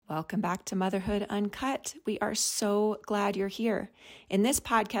Welcome back to Motherhood Uncut. We are so glad you're here. In this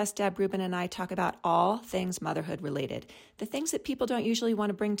podcast, Deb Rubin and I talk about all things motherhood related, the things that people don't usually want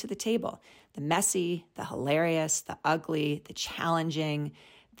to bring to the table, the messy, the hilarious, the ugly, the challenging,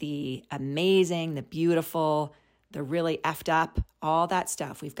 the amazing, the beautiful, the really effed up, all that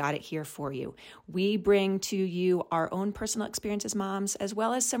stuff. We've got it here for you. We bring to you our own personal experience as moms, as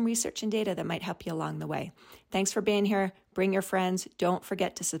well as some research and data that might help you along the way. Thanks for being here. Bring your friends. Don't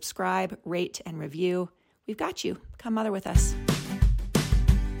forget to subscribe, rate, and review. We've got you. Come mother with us.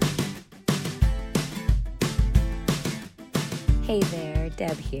 Hey there,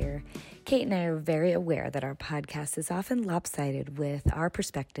 Deb here. Kate and I are very aware that our podcast is often lopsided with our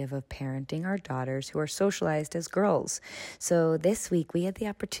perspective of parenting our daughters who are socialized as girls. So this week we had the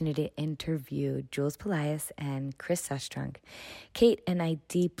opportunity to interview Jules Pelias and Chris Sustrunk. Kate and I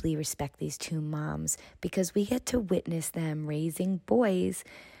deeply respect these two moms because we get to witness them raising boys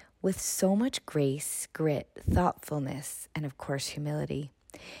with so much grace, grit, thoughtfulness, and of course humility.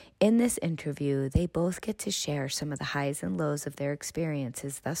 In this interview, they both get to share some of the highs and lows of their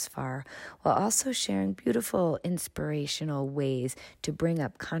experiences thus far, while also sharing beautiful, inspirational ways to bring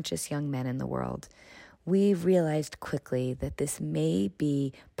up conscious young men in the world. We realized quickly that this may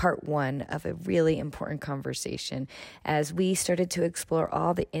be part one of a really important conversation as we started to explore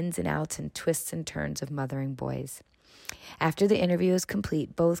all the ins and outs and twists and turns of mothering boys. After the interview was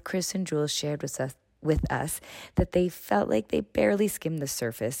complete, both Chris and Jules shared with us that they felt like they barely skimmed the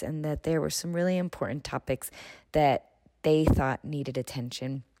surface and that there were some really important topics that they thought needed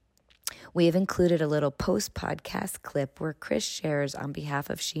attention. We have included a little post-podcast clip where Chris shares on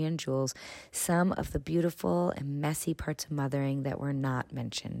behalf of she and Jules some of the beautiful and messy parts of mothering that were not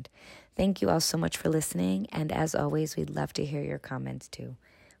mentioned. Thank you all so much for listening, and as always, we'd love to hear your comments too.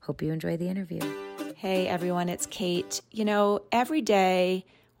 Hope you enjoy the interview. Hey everyone, it's Kate. Every day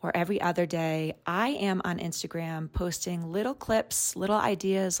or every other day, I am on Instagram posting little clips, little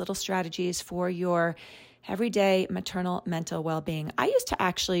ideas, little strategies for your everyday maternal mental well-being. I used to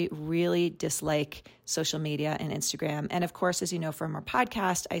actually really dislike social media and Instagram. And of course, as you know from our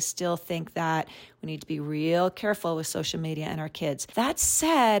podcast, I still think that we need to be real careful with social media and our kids. That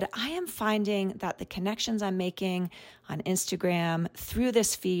said, I am finding that the connections I'm making on Instagram through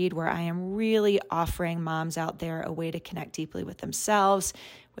this feed, where I am really offering moms out there a way to connect deeply with themselves,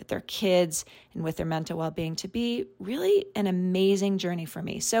 with their kids, and with their mental well-being, to be really an amazing journey for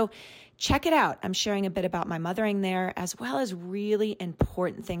me. So check it out. I'm sharing a bit about my mothering there, as well as really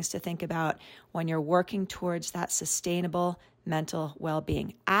important things to think about when you're working towards that sustainable mental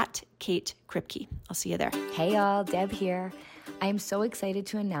well-being. At Kate Kripke. I'll see you there. Hey y'all, Deb here. I am so excited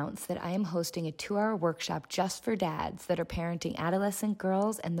to announce that I am hosting a 2-hour workshop just for dads that are parenting adolescent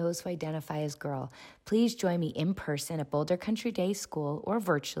girls and those who identify as girl. Please join me in person at Boulder Country Day School or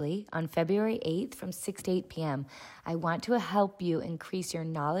virtually on February 8th from 6 to 8 p.m. I want to help you increase your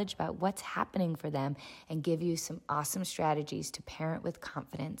knowledge about what's happening for them and give you some awesome strategies to parent with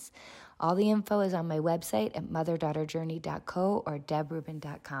confidence. All the info is on my website at motherdaughterjourney.co or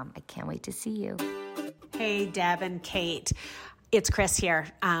debrubin.com. I can't wait to see you. Hey, Deb and Kate. It's Chris here.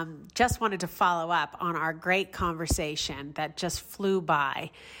 Just wanted to follow up on our great conversation that just flew by.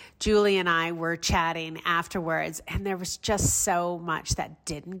 Julie and I were chatting afterwards, and there was just so much that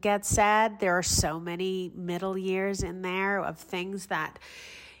didn't get said. There are so many middle years in there of things that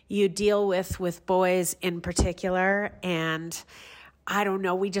you deal with boys in particular, and I don't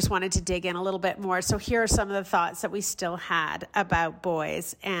know, we just wanted to dig in a little bit more. So here are some of the thoughts that we still had about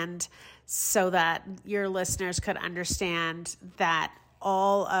boys, and so that your listeners could understand that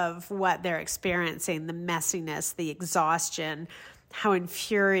all of what they're experiencing, the messiness, the exhaustion, how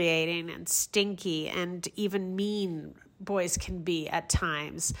infuriating and stinky and even mean boys can be at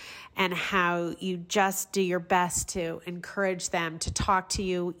times, and how you just do your best to encourage them to talk to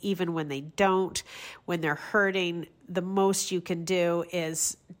you even when they don't, when they're hurting. The most you can do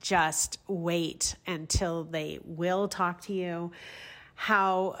is just wait until they will talk to you.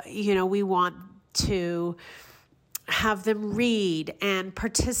 How, we want to have them read and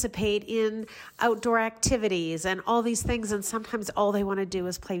participate in outdoor activities and all these things. And sometimes all they want to do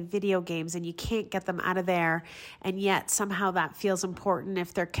is play video games, and you can't get them out of there. And yet somehow that feels important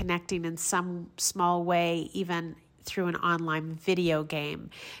if they're connecting in some small way, even through an online video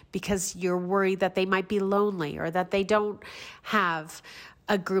game, because you're worried that they might be lonely or that they don't have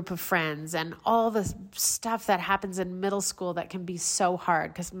a group of friends, and all the stuff that happens in middle school that can be so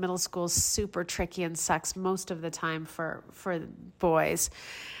hard, because middle school is super tricky and sucks most of the time for boys.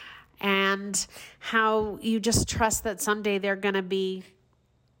 And how you just trust that someday they're going to be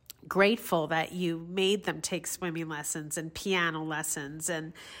grateful that you made them take swimming lessons and piano lessons,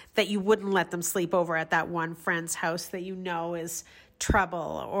 and that you wouldn't let them sleep over at that one friend's house that you know is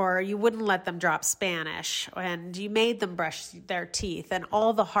trouble, or you wouldn't let them drop Spanish, and you made them brush their teeth, and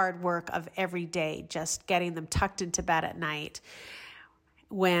all the hard work of every day, just getting them tucked into bed at night,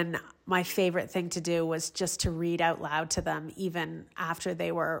 when my favorite thing to do was just to read out loud to them, even after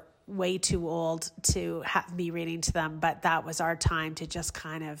they were way too old to have me reading to them. But that was our time to just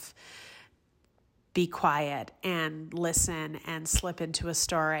kind of be quiet and listen and slip into a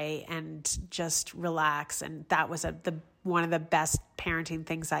story and just relax. And that was one of the best parenting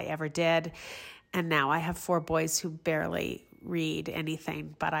things I ever did. And now I have 4 boys who barely read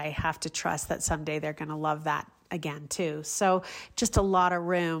anything, but I have to trust that someday they're going to love that again too. So just a lot of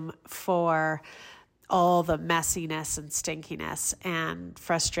room for all the messiness and stinkiness and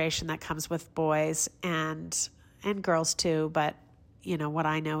frustration that comes with boys and girls too. But you know, what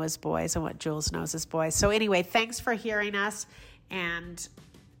I know as boys and what Jules knows as boys. So anyway, thanks for hearing us and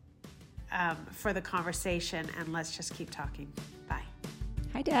for the conversation, and let's just keep talking. Bye.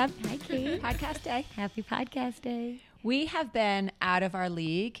 Hi, Deb. Hi, Kate. Podcast day. Happy podcast day. We have been out of our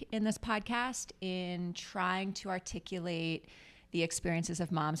league in this podcast in trying to articulate the experiences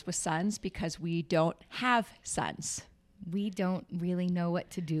of moms with sons because we don't have sons. We don't really know what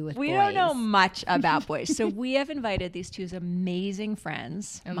to do with boys. We don't know much about boys. So we have invited these 2 amazing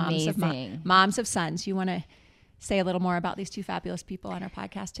friends, moms of sons. You want to say a little more about these 2 fabulous people on our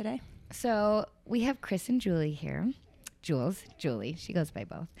podcast today? So we have Chris and Julie here. Julie, she goes by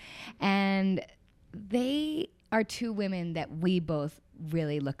both. And they are 2 women that we both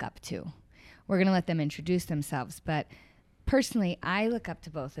really look up to. We're going to let them introduce themselves, but personally, I look up to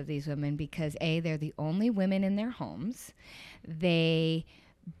both of these women because A, they're the only women in their homes. They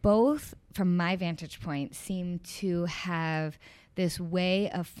both, from my vantage point, seem to have this way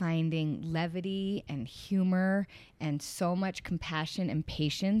of finding levity and humor and so much compassion and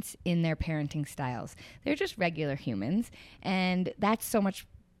patience in their parenting styles. They're just regular humans, and that's so much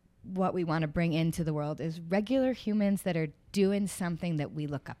what we want to bring into the world is regular humans that are doing something that we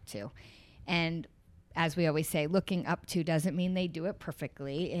look up to. And as we always say, looking up to doesn't mean they do it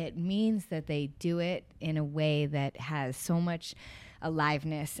perfectly. It means that they do it in a way that has so much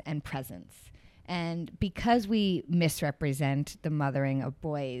aliveness and presence. And because we misrepresent the mothering of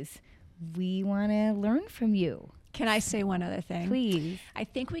boys, we want to learn from you. Can I say one other thing? Please. I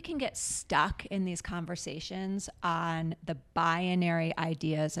think we can get stuck in these conversations on the binary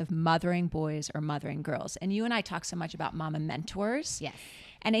ideas of mothering boys or mothering girls. And you and I talk so much about mama mentors. Yes.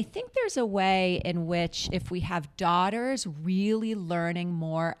 And I think there's a way in which if we have daughters really learning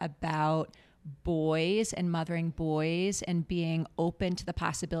more about boys and mothering boys and being open to the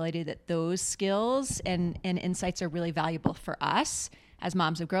possibility that those skills and insights are really valuable for us as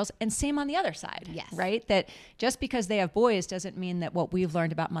moms of girls, and same on the other side, yes. Right? That just because they have boys doesn't mean that what we've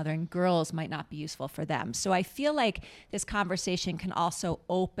learned about mothering girls might not be useful for them. So I feel like this conversation can also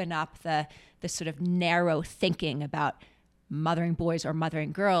open up the sort of narrow thinking about mothering boys or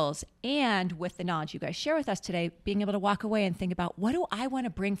mothering girls, and with the knowledge you guys share with us today, being able to walk away and think about what do I want to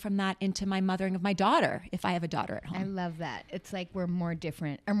bring from that into my mothering of my daughter if I have a daughter at home. I love that. It's like we're more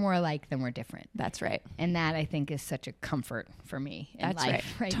different or more alike than we're different. That's right. And that I think is such a comfort for me in That's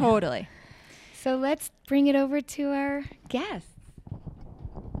life right totally. Now. So let's bring it over to our guests.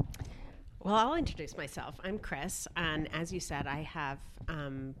 Well, I'll introduce myself. I'm Chris, and as you said, I have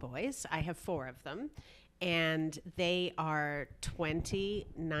boys. I have 4 of them. And they are 20,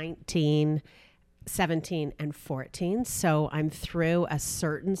 19, 17, and 14. So I'm through a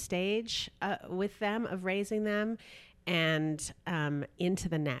certain stage with them of raising them and into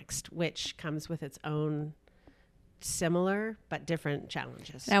the next, which comes with its own similar but different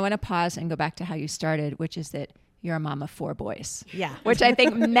challenges. And I want to pause and go back to how you started, which is that you're a mom of 4 boys. Yeah. Which I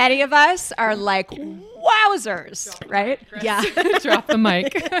think many of us are like, wowzers, right? Yeah. Drop the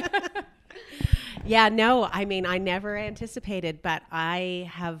mic. Yeah, no, I mean, I never anticipated, but I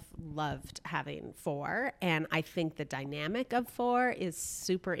have loved having 4. And I think the dynamic of 4 is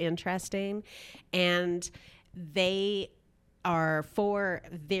super interesting. And they are 4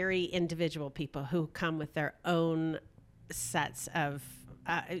 very individual people who come with their own sets of,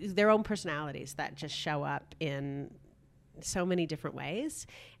 their own personalities that just show up in so many different ways.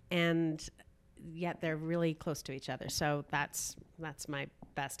 And yet they're really close to each other. So that's my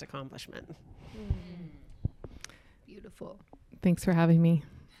best accomplishment. Beautiful. Thanks for having me.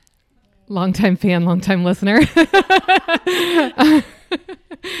 Longtime fan, longtime listener.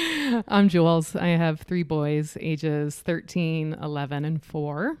 I'm Jules. I have 3 boys, ages 13, 11, and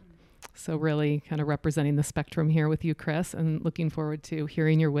 4. So really kind of representing the spectrum here with you, Chris, and looking forward to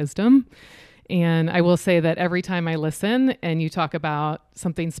hearing your wisdom. And I will say that every time I listen and you talk about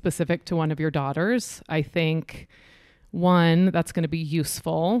something specific to one of your daughters, I think, one, that's going to be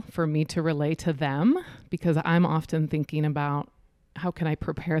useful for me to relay to them, because I'm often thinking about how can I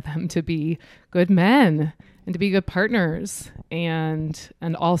prepare them to be good men and to be good partners. And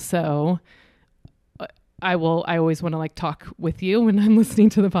also I always want to like talk with you when I'm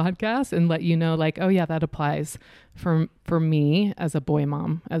listening to the podcast and let you know like, oh yeah, that applies for me as a boy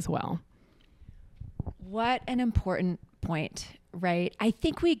mom as well. What an important point, right? I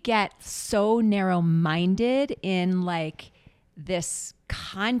think we get so narrow-minded in like this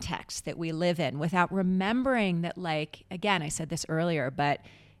context that we live in without remembering that, like, again, I said this earlier, but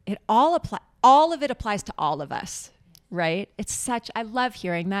all of it applies to all of us, right? I love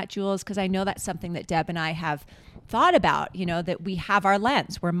hearing that, Jules, because I know that's something that Deb and I have thought about, that we have our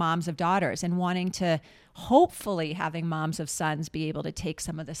lens. We're moms of daughters, and wanting to hopefully having moms of sons be able to take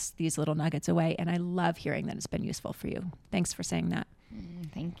some of these little nuggets away. And I love hearing that it's been useful for you. Thanks for saying that.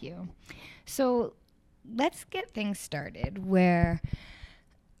 Thank you. So let's get things started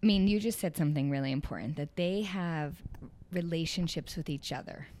you just said something really important, that they have relationships with each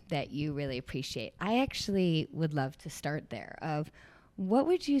other that you really appreciate. I actually would love to start there of what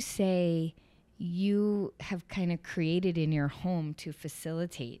would you say you have kind of created in your home to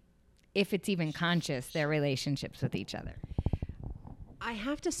facilitate, if it's even conscious, their relationships with each other? I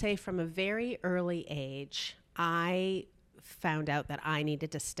have to say, from a very early age, I found out that I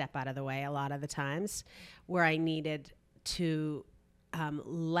needed to step out of the way a lot of the times, where I needed to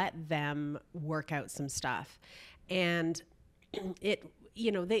let them work out some stuff. And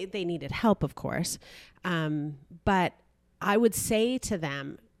they needed help, of course. But I would say to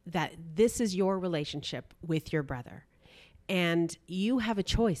them that this is your relationship with your brother, and you have a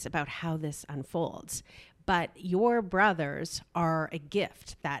choice about how this unfolds. But your brothers are a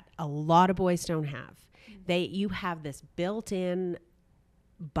gift that a lot of boys don't have. You have this built-in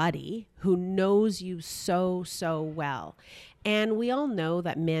buddy who knows you so, so well. And we all know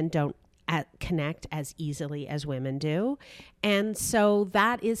that men don't connect as easily as women do. And so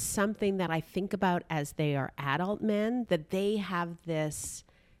that is something that I think about as they are adult men, that they have this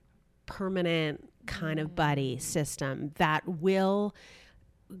permanent kind of buddy system that will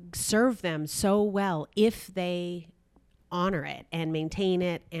serve them so well if they honor it and maintain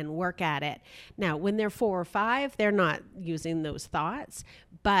it and work at it. Now, when they're 4 or 5, they're not using those thoughts,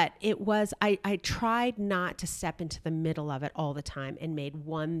 but I tried not to step into the middle of it all the time and made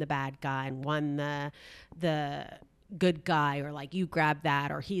one the bad guy and one the good guy, or like, you grab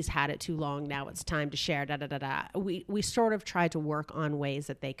that, or he's had it too long, now it's time to share, da da da da. We sort of tried to work on ways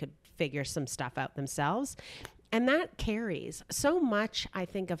that they could figure some stuff out themselves. And that carries so much, I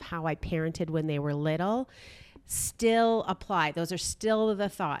think, of how I parented when they were little still apply. Those are still the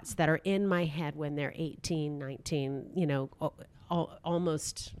thoughts that are in my head when they're 18, 19,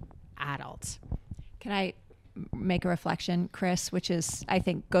 almost adults. Can I make a reflection, Chris, which is, I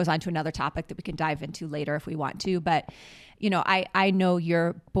think, goes on to another topic that we can dive into later if we want to. But, I know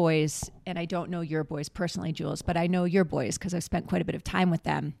your boys, and I don't know your boys personally, Jules, but I know your boys because I've spent quite a bit of time with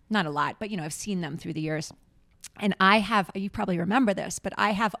them. Not a lot, but, I've seen them through the years. And you probably remember this, but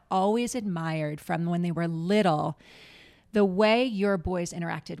I have always admired from when they were little, the way your boys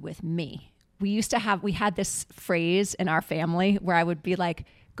interacted with me. We had this phrase in our family where I would be like,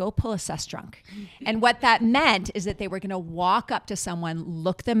 go pull a sus drunk. And what that meant is that they were going to walk up to someone,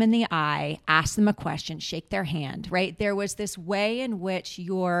 look them in the eye, ask them a question, shake their hand, right? There was this way in which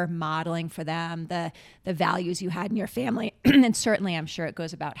you're modeling for them the values you had in your family. And certainly I'm sure it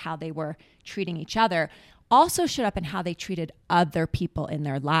goes about how they were treating each other, also showed up in how they treated other people in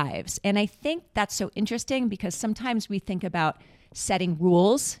their lives. And I think that's so interesting because sometimes we think about setting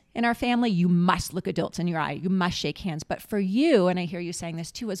rules in our family. You must look adults in your eye. You must shake hands. But for you, and I hear you saying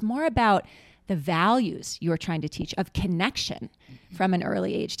this too, is more about the values you are trying to teach of connection from an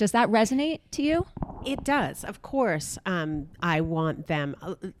early age. Does that resonate to you? It does. Of course, I want them.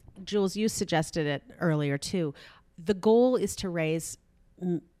 Jules, you suggested it earlier too. The goal is to raise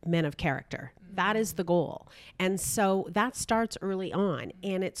men of character. That is the goal. And so that starts early on.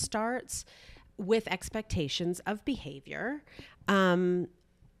 And it starts with expectations of behavior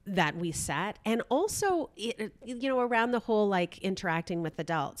that we set. And also, around the whole like interacting with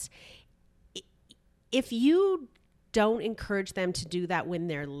adults. If you don't encourage them to do that when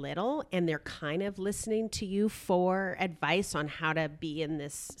they're little and they're kind of listening to you for advice on how to be in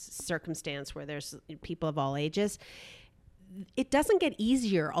this circumstance where there's people of all ages, it doesn't get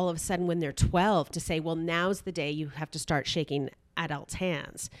easier all of a sudden when they're 12 to say, well, now's the day you have to start shaking adults'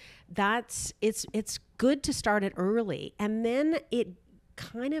 hands. It's good to start it early, and then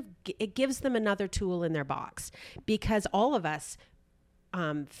it gives them another tool in their box, because all of us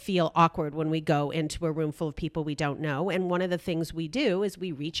feel awkward when we go into a room full of people we don't know. And one of the things we do is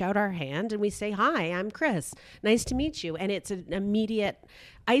we reach out our hand and we say, "Hi, I'm Chris. Nice to meet you." And it's an immediate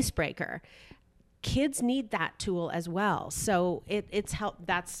icebreaker. Kids need that tool as well. So it's helped.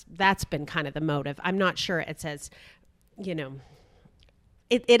 That's been kind of the motive. I'm not sure it says,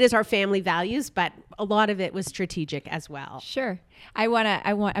 it is our family values, but a lot of it was strategic as well. Sure.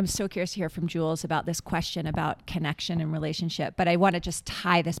 I'm so curious to hear from Jules about this question about connection and relationship, but I want to just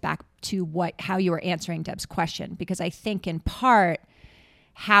tie this back to how you were answering Deb's question, because I think in part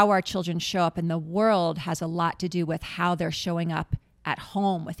how our children show up in the world has a lot to do with how they're showing up at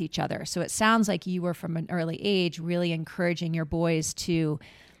home with each other. So it sounds like you were from an early age really encouraging your boys to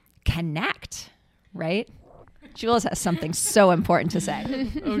connect, right? Jules has something so important to say.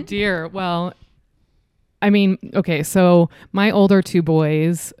 Oh dear. Well, I mean, okay, so my older two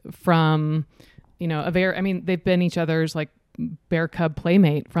boys from, they've been each other's like bear cub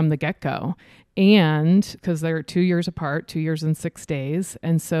playmate from the get-go. And because they're 2 years apart, 2 years and 6 days.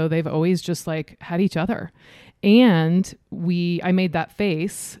 And so they've always just like had each other. And I made that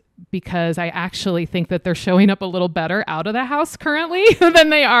face because I actually think that they're showing up a little better out of the house currently than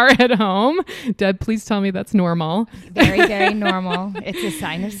they are at home. Deb, please tell me that's normal. Very, very normal. It's a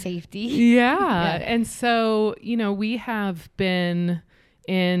sign of safety. Yeah. And so, we have been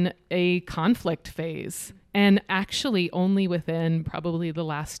in a conflict phase, and actually only within probably the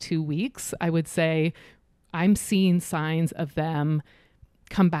last 2 weeks, I would say I'm seeing signs of them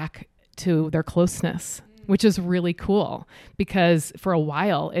come back to their closeness, which is really cool, because for a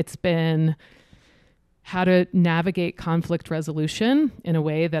while it's been how to navigate conflict resolution in a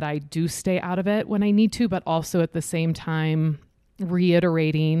way that I do stay out of it when I need to, but also at the same time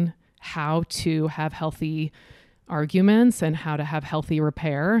reiterating how to have healthy arguments and how to have healthy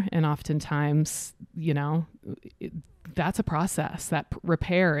repair. And oftentimes, that's a process. That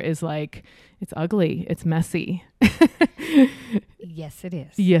repair is like, it's ugly, it's messy. Yes, it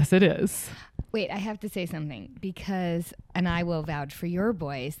is. Yes, it is. Wait, I have to say something, because, and I will vouch for your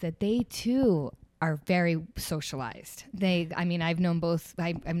boys, that they too are very socialized. I've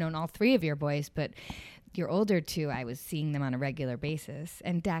known all three of your boys, but your older two, I was seeing them on a regular basis,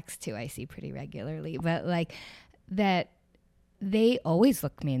 and Dax too, I see pretty regularly, but like that, they always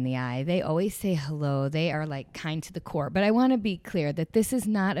look me in the eye. They always say hello. They are like kind to the core. But I want to be clear that this is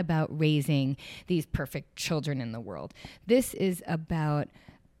not about raising these perfect children in the world. This is about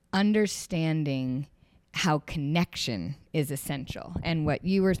understanding how connection is essential. And what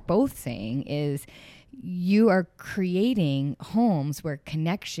you were both saying is you are creating homes where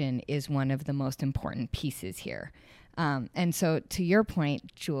connection is one of the most important pieces here. And so to your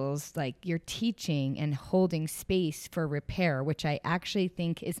point, Jules, like you're teaching and holding space for repair, which I actually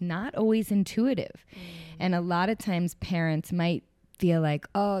think is not always intuitive. And a lot of times parents might feel like,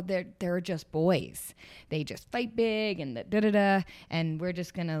 oh, they're just boys. They just fight big and and we're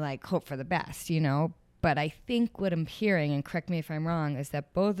just going to like hope for the best, But I think what I'm hearing, and correct me if I'm wrong, is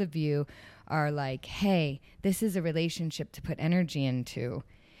that both of you are like, hey, this is a relationship to put energy into.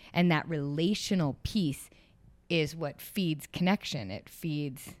 And that relational piece is what feeds connection. It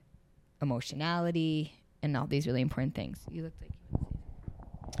feeds emotionality and all these really important things. You look like you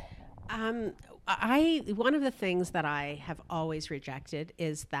want to say one of the things that I have always rejected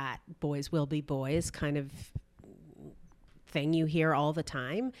is that boys will be boys kind of thing you hear all the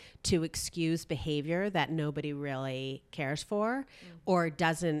time to excuse behavior that nobody really cares for or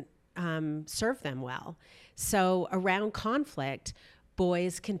doesn't serve them well. So around conflict,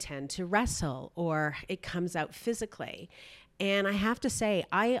 boys can tend to wrestle or it comes out physically. And I have to say,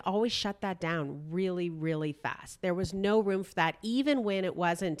 I always shut that down really, really fast. There was no room for that, even when it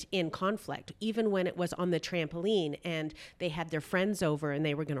wasn't in conflict, even when it was on the trampoline and they had their friends over and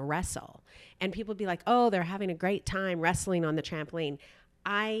they were going to wrestle. And people would be like, oh, they're having a great time wrestling on the trampoline.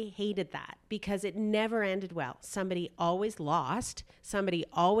 I hated that because it never ended well. Somebody always lost. Somebody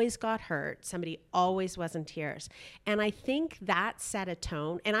always got hurt. Somebody always was in tears. And I think that set a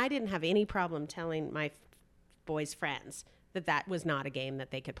tone. And I didn't have any problem telling my boys' friends that was not a game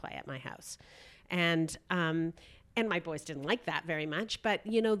that they could play at my house. And my boys didn't like that very much. But,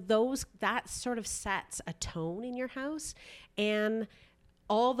 that sort of sets a tone in your house. And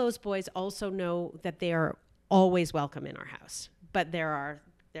all those boys also know that they are always welcome in our house. But there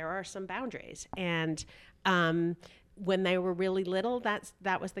are some boundaries, and when they were really little,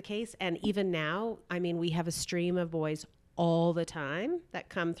 that was the case. And even now, we have a stream of boys all the time that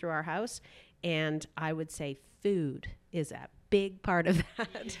come through our house, And I would say food is a big part of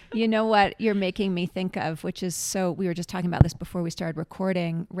that. You know what you're making me think of, which is we were just talking about this before we started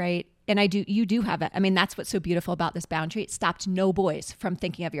recording, right? And you do have it. I mean, that's what's so beautiful about this boundary. It stopped no boys from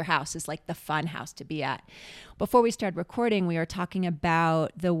thinking of your house as like the fun house to be at. Before we started recording, we were talking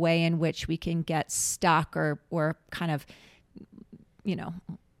about the way in which we can get stuck or kind of,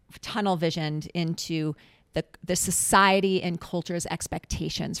 tunnel visioned into the society and culture's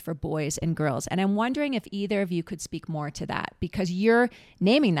expectations for boys and girls. And I'm wondering if either of you could speak more to that, because you're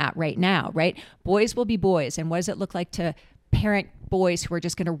naming that right now, right? Boys will be boys. And what does it look like to parent boys who are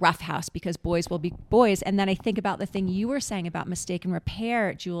just going to roughhouse because boys will be boys? And then I think about the thing you were saying about mistaken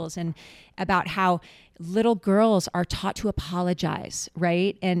repair, Jules, and about how little girls are taught to apologize,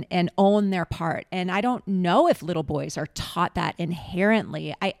 right? And own their part. And I don't know if little boys are taught that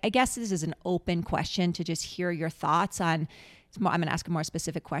inherently. I guess this is an open question to just hear your thoughts on. I'm going to ask a more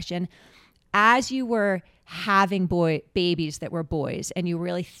specific question. As you were having babies that were boys, and you were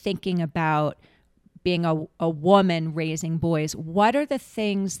really thinking about being a woman raising boys, what are the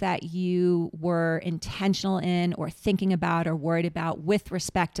things that you were intentional in or thinking about or worried about with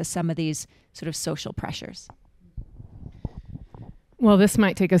respect to some of these sort of social pressures? Well, this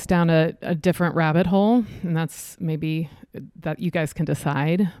might take us down a different rabbit hole, and that's maybe that you guys can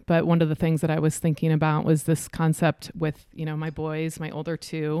decide. But one of the things that I was thinking about was this concept with, my boys, my older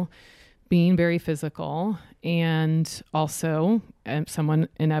two, being very physical, and also someone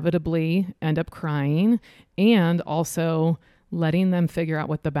inevitably end up crying, and also letting them figure out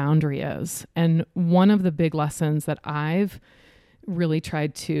what the boundary is. And one of the big lessons that I've really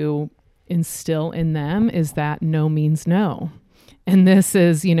tried to instill in them is that no means no. And this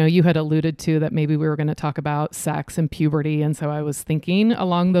is, you had alluded to that maybe we were going to talk about sex and puberty. And so I was thinking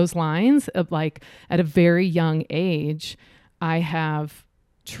along those lines of, like, at a very young age, I have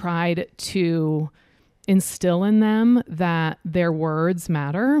tried to instill in them that their words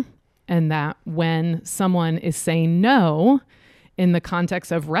matter, and that when someone is saying no in the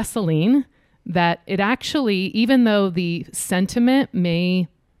context of wrestling, that it actually, even though the sentiment may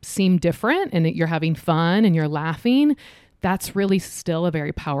seem different and that you're having fun and you're laughing, that's really still a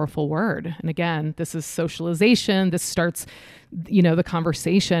very powerful word. And again, this is socialization. This starts, the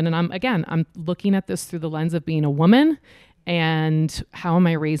conversation. And I'm looking at this through the lens of being a woman. And how am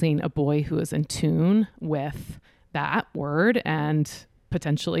I raising a boy who is in tune with that word and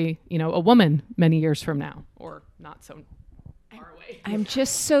potentially, a woman many years from now, or not so far away? I'm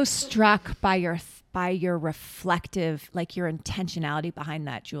just so struck by your reflective, like your intentionality behind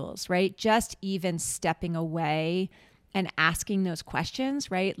that, Jules, right? Just even stepping away and asking those questions,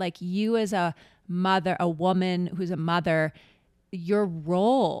 right? Like, you as a mother, a woman who's a mother, your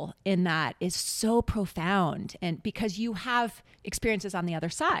role in that is so profound. And because you have experiences on the other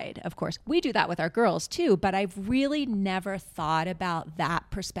side, of course, we do that with our girls too, but I've really never thought about that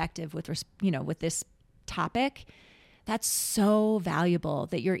perspective with this topic. That's so valuable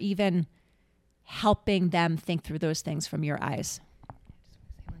that you're even helping them think through those things from your eyes. I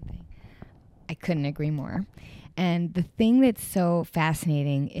just want to say one thing. I couldn't agree more. And the thing that's so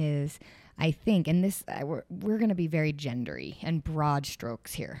fascinating is, I think, and this we're going to be very gendery and broad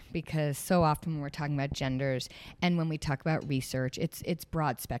strokes here, because so often when we're talking about genders and when we talk about research, it's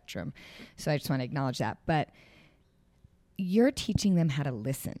broad spectrum. So I just want to acknowledge that. But you're teaching them how to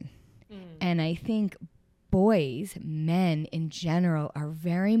listen. And I think boys, men in general, are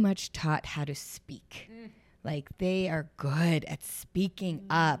very much taught how to speak. Like, they are good at speaking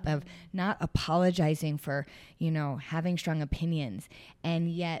up, of not apologizing for, having strong opinions.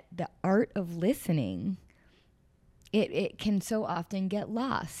 And yet the art of listening, it can so often get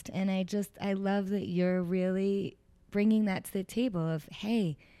lost. And I love that you're really bringing that to the table of,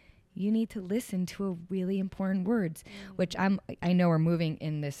 hey, you need to listen to a really important words, which I know we're moving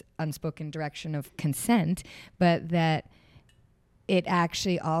in this unspoken direction of consent, but that it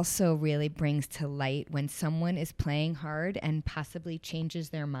actually also really brings to light when someone is playing hard and possibly changes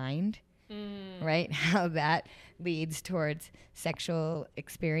their mind, right? How that leads towards sexual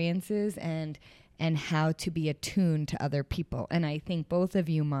experiences and how to be attuned to other people. And I think both of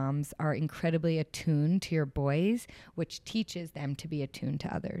you moms are incredibly attuned to your boys, which teaches them to be attuned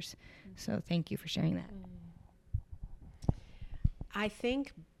to others. So thank you for sharing that. I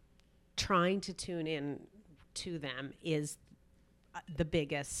think trying to tune in to them is the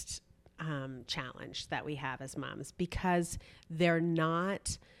biggest challenge that we have as moms, because they're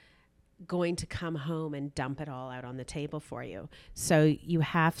not going to come home and dump it all out on the table for you. So you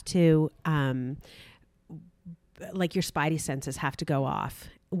have to, like, your spidey senses have to go off,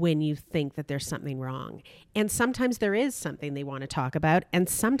 when you think that there's something wrong. And sometimes there is something they want to talk about, and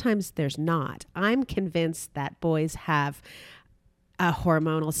sometimes there's not. I'm convinced that boys have a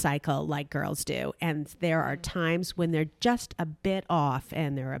hormonal cycle like girls do. And there are times when they're just a bit off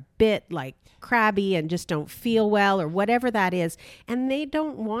and they're a bit like crabby and just don't feel well or whatever that is. And they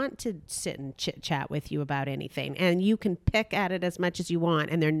don't want to sit and chit chat with you about anything. And you can pick at it as much as you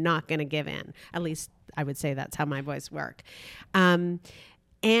want and they're not going to give in. At least I would say that's how my boys work. And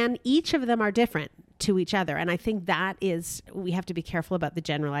each of them are different to each other. And I think that is, we have to be careful about the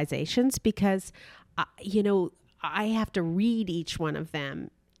generalizations because, I have to read each one of them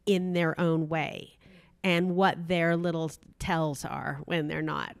in their own way and what their little tells are when they're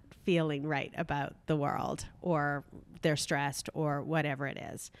not feeling right about the world or they're stressed or whatever it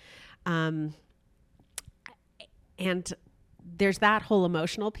is. And there's that whole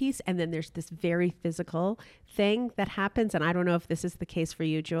emotional piece. And then there's this very physical thing that happens. And I don't know if this is the case for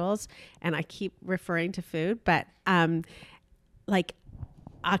you, Jules, and I keep referring to food, but like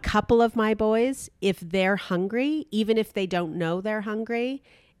a couple of my boys, if they're hungry, even if they don't know they're hungry,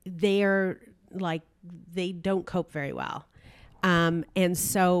 they're like, they don't cope very well. And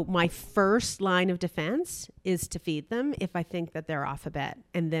so my first line of defense is to feed them if I think that they're off a bit,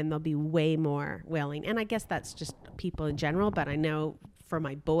 and then they'll be way more willing. And I guess that's just people in general, but I know for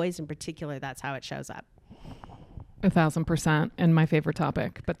my boys in particular, that's how it shows up. 1,000%, and my favorite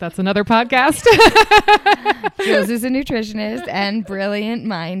topic, but that's another podcast. Jules is a nutritionist and brilliant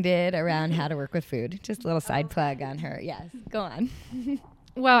minded around how to work with food. Just a little side plug on her. Yes, go on.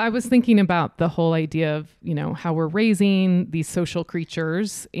 Well, I was thinking about the whole idea of, how we're raising these social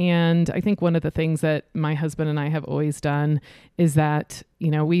creatures. And I think one of the things that my husband and I have always done is that,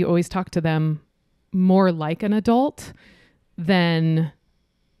 we always talk to them more like an adult than,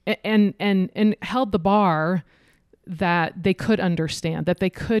 and held the bar that they could understand, that they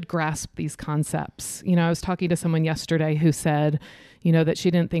could grasp these concepts. I was talking to someone yesterday who said, that she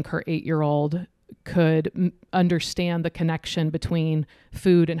didn't think her 8-year-old could understand the connection between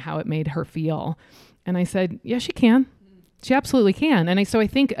food and how it made her feel. And I said, yeah, she can. She absolutely can. And so I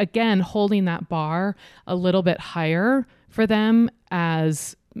think, again, holding that bar a little bit higher for them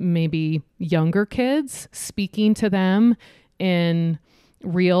as maybe younger kids, speaking to them in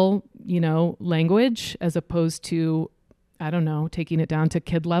real, language, as opposed to, I don't know, taking it down to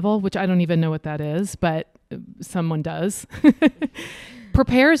kid level, which I don't even know what that is, but someone does,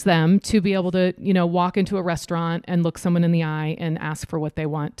 prepares them to be able to, walk into a restaurant and look someone in the eye and ask for what they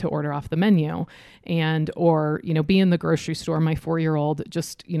want to order off the menu. Or be in the grocery store. My 4-year-old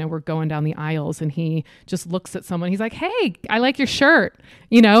just, we're going down the aisles and he just looks at someone. He's like, hey, I like your shirt,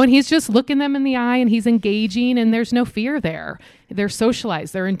 and he's just looking them in the eye and he's engaging and there's no fear there. They're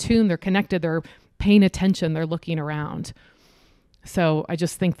socialized, they're in tune, they're connected, they're paying attention, they're looking around. So I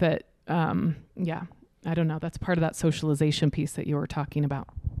just think that, I don't know, that's part of that socialization piece that you were talking about.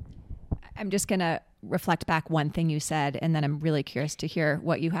 I'm just going to reflect back one thing you said, and then I'm really curious to hear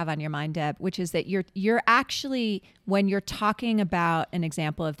what you have on your mind, Deb, which is that you're actually, when you're talking about an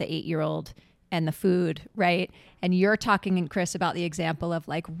example of the 8-year-old and the food, right? And you're talking, and Chris, about the example of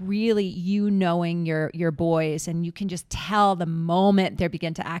like really knowing your boys, and you can just tell the moment they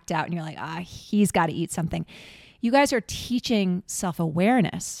begin to act out and you're like, he's got to eat something. You guys are teaching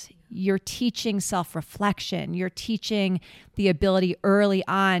self-awareness. You're teaching self-reflection. You're teaching the ability early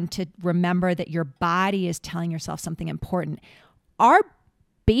on to remember that your body is telling yourself something important. Our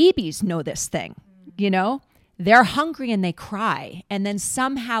babies know this thing, They're hungry and they cry. And then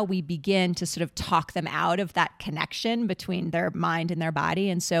somehow we begin to sort of talk them out of that connection between their mind and their body.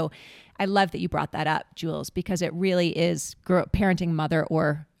 And so I love that you brought that up, Jules, because it really is parenting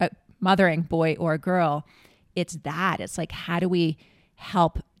mothering boy or girl. It's that. It's like, how do we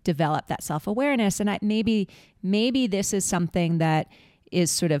help develop that self-awareness? And maybe this is something that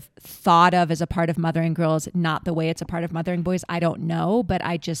is sort of thought of as a part of mothering girls, not the way it's a part of mothering boys. I don't know, but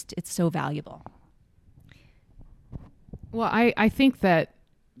it's so valuable. Well, I think that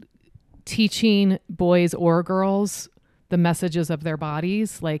teaching boys or girls the messages of their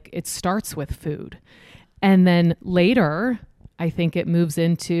bodies, like it starts with food. And then later, I think it moves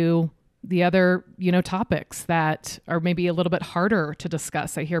into the other, topics that are maybe a little bit harder to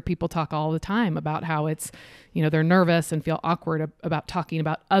discuss. I hear people talk all the time about how it's, they're nervous and feel awkward about talking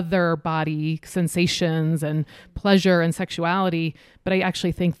about other body sensations and pleasure and sexuality. But I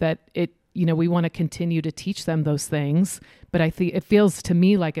actually think that we want to continue to teach them those things. But I think it feels to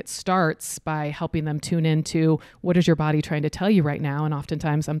me like it starts by helping them tune into, what is your body trying to tell you right now? And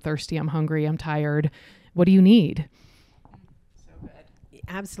oftentimes, I'm thirsty, I'm hungry, I'm tired. What do you need?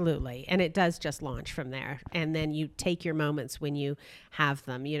 Absolutely. And it does just launch from there. And then you take your moments when you have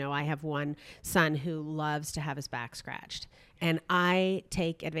them. You know, I have one son who loves to have his back scratched. And I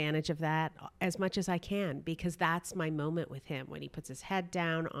take advantage of that as much as I can, because that's my moment with him when he puts his head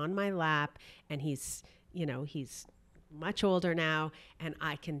down on my lap and he's much older now, and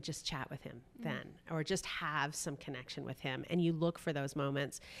I can just chat with him then, or just have some connection with him. And you look for those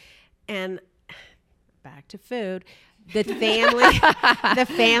moments. And back to food, the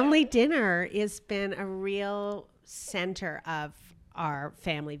family dinner has been a real center of our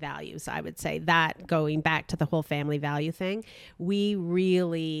family values. I would say that, going back to the whole family value thing, we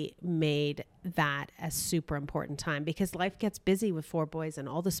really made that a super important time, because life gets busy with 4 boys and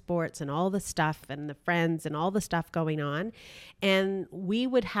all the sports and all the stuff and the friends and all the stuff going on. And we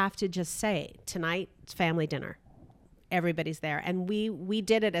would have to just say, tonight it's family dinner. Everybody's there. And we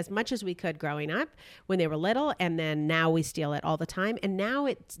did it as much as we could growing up when they were little. And then now we steal it all the time. And now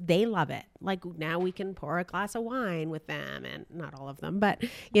they love it. Like, now we can pour a glass of wine with them, and not all of them, but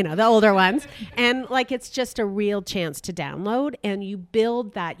the older ones. And like, it's just a real chance to download, and you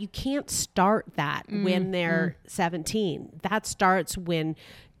build that. You can't start that when they're 17. That starts when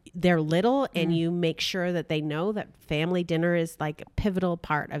they're little, and you make sure that they know that family dinner is like a pivotal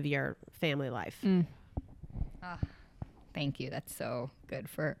part of your family life. Thank you. That's so good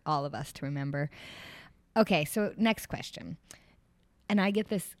for all of us to remember. Okay, so next question. And I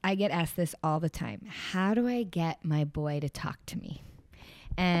get asked this all the time. How do I get my boy to talk to me?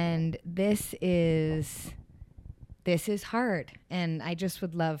 And this is hard. And I just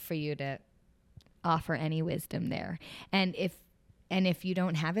would love for you to offer any wisdom there. And if you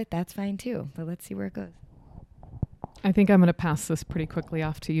don't have it, that's fine too. But let's see where it goes. I think I'm going to pass this pretty quickly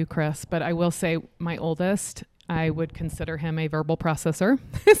off to you, Chris, but I will say my oldest, I would consider him a verbal processor.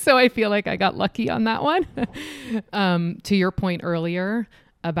 So I feel like I got lucky on that one. To your point earlier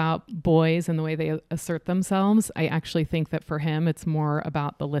about boys and the way they assert themselves, I actually think that for him, it's more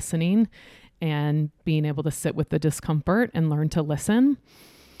about the listening and being able to sit with the discomfort and learn to listen.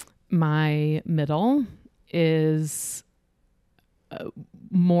 My middle is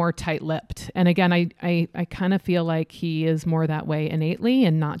more tight-lipped. And again, I kind of feel like he is more that way innately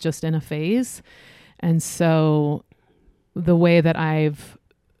and not just in a phase. And so the way that I've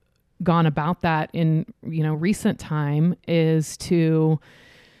gone about that in, recent time is to,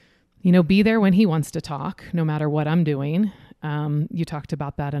 be there when he wants to talk, no matter what I'm doing. You talked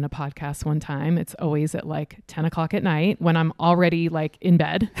about that in a podcast one time. It's always at like 10 o'clock at night when I'm already like in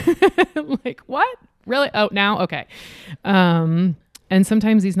bed. Like, what? Really? Oh, now? Okay. And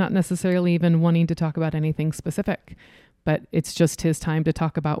sometimes he's not necessarily even wanting to talk about anything specific, but it's just his time to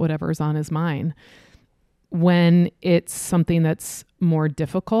talk about whatever's on his mind. When it's something that's more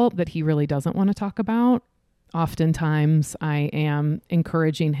difficult that he really doesn't want to talk about, oftentimes I am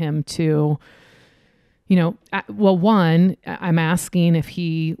encouraging him to, one, I'm asking if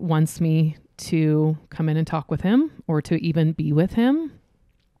he wants me to come in and talk with him or to even be with him.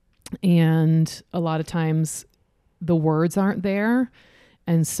 And a lot of times the words aren't there.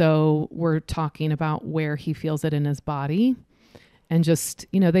 And so we're talking about where he feels it in his body. And just,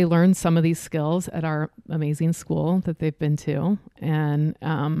 they learn some of these skills at our amazing school that they've been to, and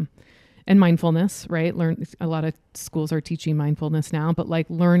mindfulness, right? A lot of schools are teaching mindfulness now, but like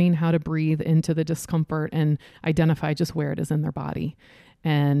learning how to breathe into the discomfort and identify just where it is in their body.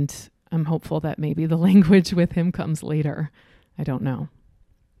 And I'm hopeful that maybe the language with him comes later. I don't know.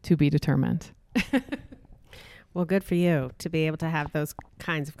 To be determined. Well, good for you to be able to have those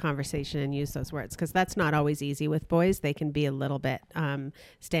kinds of conversation and use those words, because that's not always easy with boys. They can be a little bit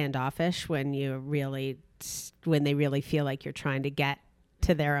standoffish when they really feel like you're trying to get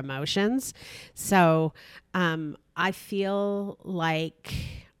to their emotions. So I feel like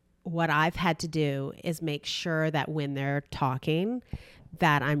what I've had to do is make sure that when they're talking,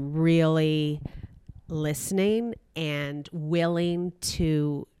 that I'm really listening and willing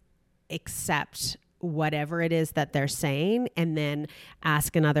to accept whatever it is that they're saying, and then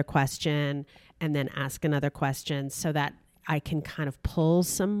ask another question, and then ask another question, so that I can kind of pull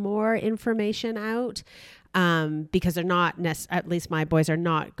some more information out. Because they're not, at least my boys are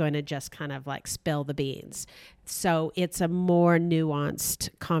not going to just kind of like spill the beans. So it's a more nuanced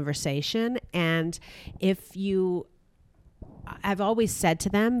conversation. And I've always said to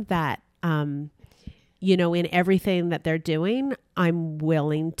them that, in everything that they're doing, I'm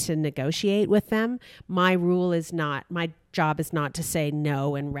willing to negotiate with them. My job is not to say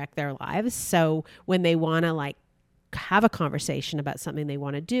no and wreck their lives. So when they want to like have a conversation about something they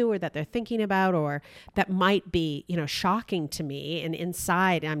want to do or that they're thinking about, or that might be, shocking to me. And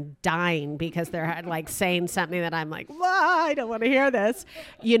inside I'm dying because they're like saying something that I'm like, I don't want to hear this.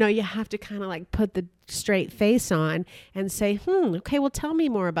 You have to kind of like put the straight face on and say, okay, well, tell me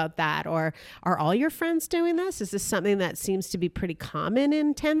more about that. Or are all your friends doing this? Is this something that seems to be pretty common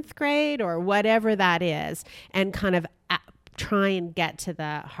in 10th grade or whatever that is? And kind of try and get to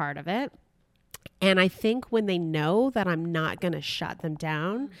the heart of it. And I think when they know that I'm not going to shut them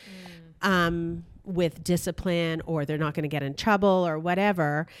down with discipline, or they're not going to get in trouble or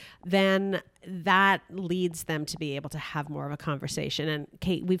whatever, then that leads them to be able to have more of a conversation. And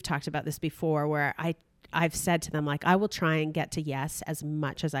Kate, we've talked about this before, where I've said to them, like, I will try and get to yes as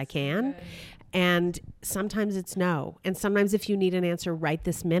much as I can. And sometimes it's no. And sometimes if you need an answer right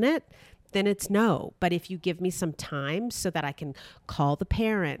this minute, then it's no. But if you give me some time so that I can call the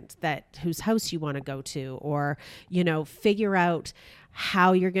parent whose house you want to go to, or, figure out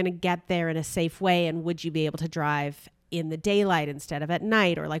how you're going to get there in a safe way. And would you be able to drive in the daylight instead of at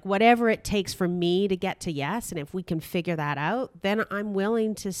night, or like whatever it takes for me to get to yes. And if we can figure that out, then I'm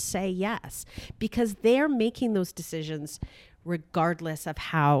willing to say yes, because they're making those decisions regardless of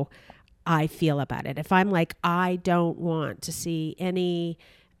how I feel about it. If I'm like, I don't want to see any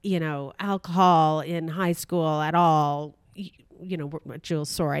alcohol in high school at all, Jules,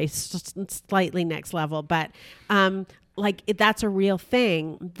 sorry, slightly next level, but like if that's a real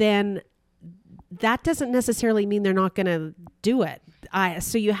thing, then that doesn't necessarily mean they're not going to do it.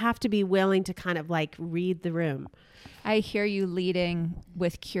 So you have to be willing to kind of like read the room. I hear you leading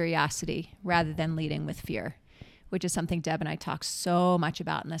with curiosity rather than leading with fear, which is something Deb and I talk so much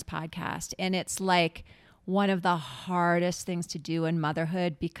about in this podcast. And it's like one of the hardest things to do in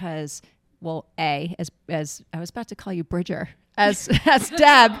motherhood because, well, as I was about to call you Bridger, as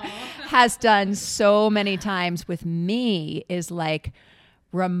Deb has done so many times with me, is like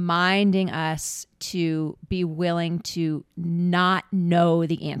reminding us to be willing to not know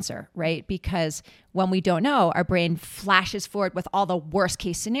the answer, right? Because when we don't know, our brain flashes forward with all the worst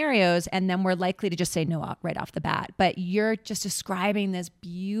case scenarios, and then we're likely to just say no right off the bat. But you're just describing this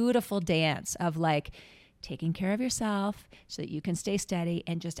beautiful dance of like taking care of yourself so that you can stay steady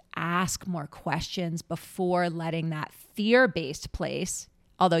and just ask more questions before letting that fear-based place,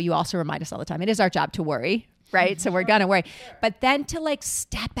 although you also remind us all the time, it is our job to worry, right? So we're going to worry. But then to like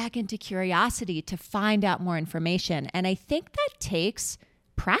step back into curiosity to find out more information. And I think that takes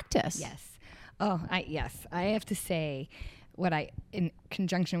practice. Yes. Yes. I have to say in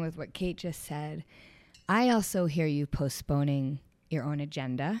conjunction with what Kate just said, I also hear you postponing your own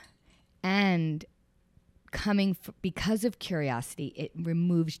agenda, and because of curiosity, it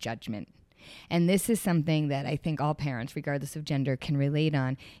removes judgment. And this is something that I think all parents, regardless of gender, can relate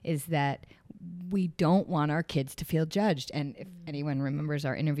on, is that we don't want our kids to feel judged. And if anyone remembers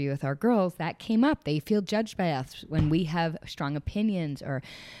our interview with our girls, that came up. They feel judged by us when we have strong opinions, or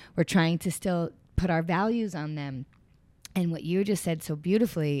we're trying to still put our values on them. And what you just said so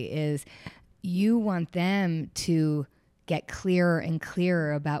beautifully is you want them to get clearer and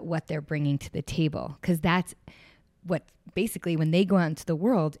clearer about what they're bringing to the table, because that's what basically when they go out into the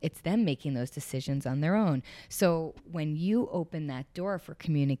world, it's them making those decisions on their own. So when you open that door for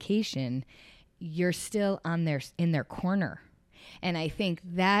communication, you're still in their corner. And I think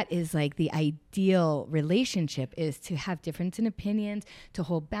that is like the ideal relationship, is to have difference in opinions, to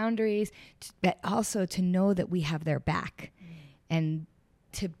hold boundaries, but also to know that we have their back. And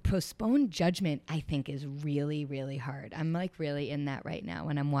to postpone judgment, I think, is really, really hard. I'm like really in that right now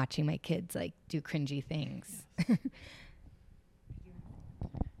when I'm watching my kids like do cringy things.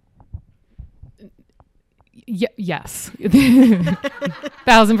 Yes.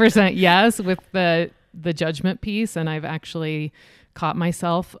 1,000% yes with the judgment piece. And I've actually caught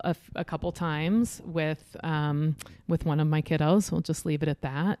myself a couple times with one of my kiddos. We'll just leave it at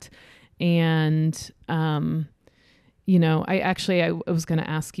that. And, I was going to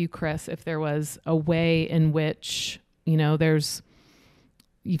ask you, Chris, if there was a way in which, there's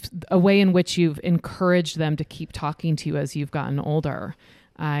a way in which you've encouraged them to keep talking to you as you've gotten older.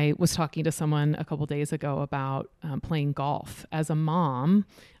 I was talking to someone a couple days ago about playing golf. As a mom,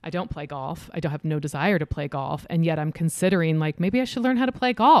 I don't play golf. I don't have no desire to play golf. And yet I'm considering like, maybe I should learn how to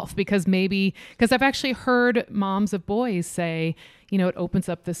play golf because I've actually heard moms of boys say, it opens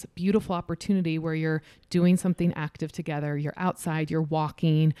up this beautiful opportunity where you're doing something active together. You're outside, you're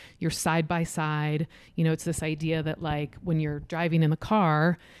walking, you're side by side. It's this idea that like when you're driving in the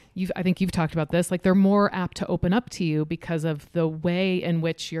car, I think you've talked about this, like they're more apt to open up to you because of the way in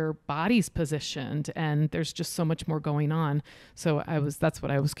which your body's positioned, and there's just so much more going on. So that's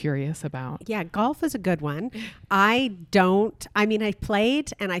what I was was curious about. Yeah, golf is a good one. I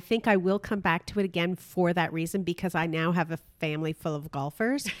played, and I think I will come back to it again for that reason, because I now have a family full of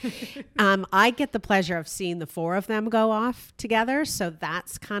golfers. I get the pleasure of seeing the four of them go off together. So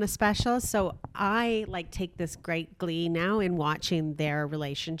that's kind of special. So I take this great glee now in watching their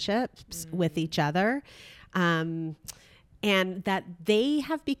relationships with each other. And that they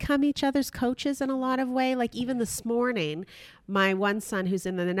have become each other's coaches in a lot of way. Like even this morning, my one son who's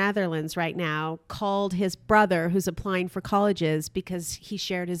in the Netherlands right now called his brother who's applying for colleges because he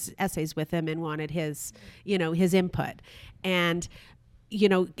shared his essays with him and wanted his input. And,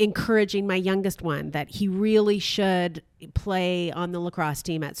 encouraging my youngest one that he really should play on the lacrosse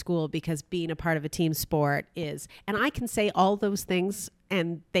team at school because being a part of a team sport is, and I can say all those things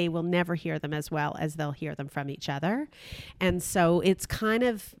and they will never hear them as well as they'll hear them from each other. And so it's kind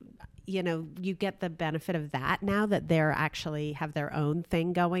of, you get the benefit of that now that they're actually have their own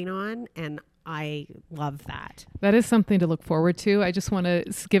thing going on. And I love that. That is something to look forward to. I just want to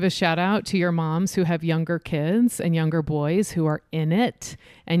give a shout out to your moms who have younger kids and younger boys who are in it,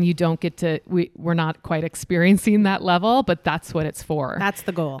 and you don't get to, we're not quite experiencing that level, but that's what it's for. That's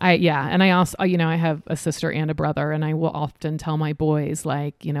the goal. And I also, I have a sister and a brother, and I will often tell my boys,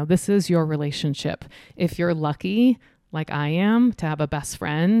 this is your relationship. If you're lucky, like I am, to have a best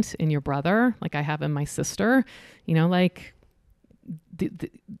friend in your brother, like I have in my sister,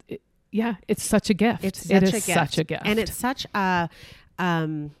 yeah, it's such a gift. It is such a gift. And it's such a,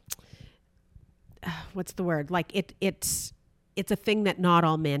 what's the word? It's a thing that not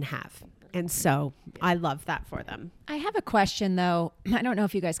all men have. And so I love that for them. I have a question though. I don't know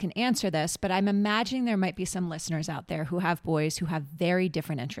if you guys can answer this, but I'm imagining there might be some listeners out there who have boys who have very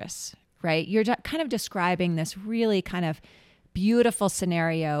different interests, right? You're kind of describing this really kind of beautiful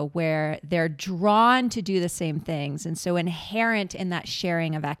scenario where they're drawn to do the same things. And so inherent in that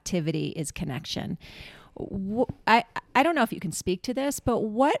sharing of activity is connection. I don't know if you can speak to this, but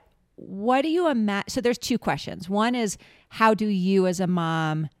what do you imagine? So there's two questions. One is, how do you as a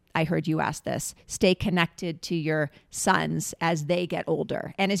mom, I heard you ask this, stay connected to your sons as they get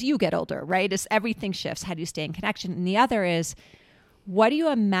older and as you get older, right? As everything shifts, how do you stay in connection? And the other is, what do you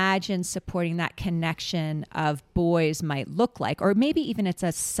imagine supporting that connection of boys might look like? Or maybe even it's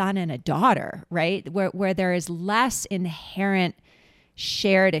a son and a daughter, right? Where there is less inherent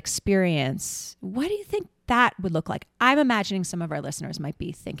shared experience. What do you think that would look like? I'm imagining some of our listeners might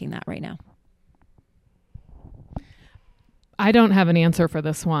be thinking that right now. I don't have an answer for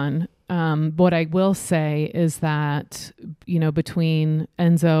this one. What I will say is that, between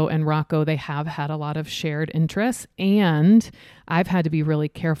Enzo and Rocco, they have had a lot of shared interests, and I've had to be really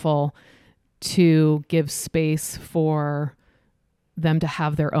careful to give space for them to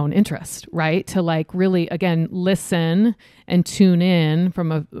have their own interest, right? To really, again, listen and tune in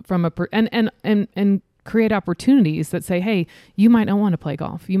and create opportunities that say, hey, you might not want to play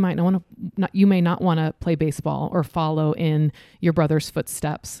golf. You may not want to play baseball or follow in your brother's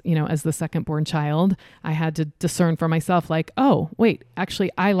footsteps. As the second born child, I had to discern for myself, oh, wait, actually,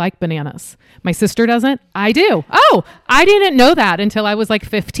 I like bananas. My sister doesn't. I do. Oh, I didn't know that until I was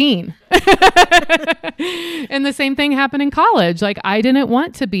 15. And the same thing happened in college. I didn't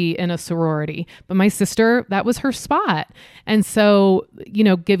want to be in a sorority, but my sister, that was her spot. And so,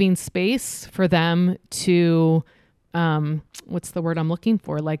 giving space for them to, what's the word I'm looking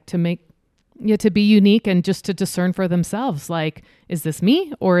for? To be unique and just to discern for themselves, is this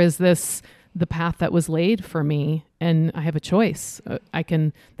me or is this the path that was laid for me? And I have a choice.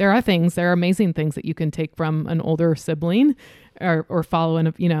 There are amazing things that you can take from an older sibling or follow in,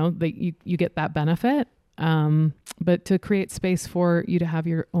 that you get that benefit. But to create space for you to have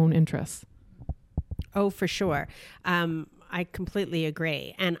your own interests. Oh, for sure. I completely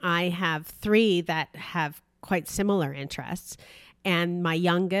agree. And I have 3 that have quite similar interests. And my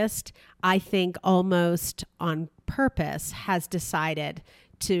youngest, I think almost on purpose, has decided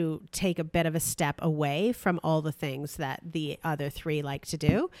to take a bit of a step away from all the things that the other 3 like to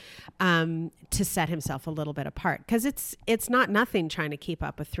do, to set himself a little bit apart. Because it's not nothing trying to keep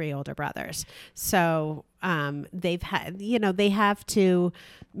up with 3 older brothers. So they have to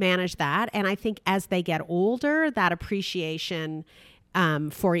manage that. And I think as they get older, that appreciation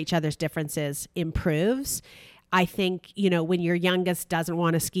for each other's differences improves. I think, when your youngest doesn't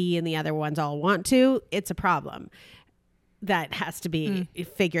want to ski and the other ones all want to, it's a problem that has to be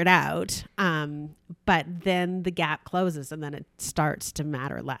figured out. But then the gap closes and then it starts to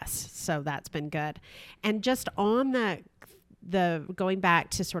matter less. So that's been good. And just on the going back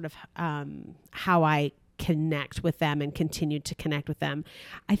to sort of how I connect with them and continue to connect with them,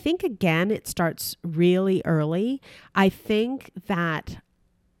 I think, again, it starts really early. I think that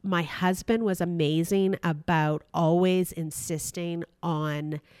my husband was amazing about always insisting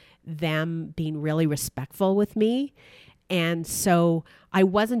on them being really respectful with me. And so I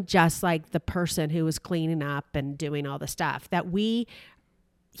wasn't just like the person who was cleaning up and doing all the stuff that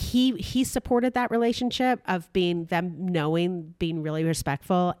he supported that relationship of being really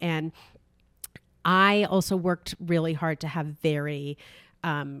respectful. And I also worked really hard to have very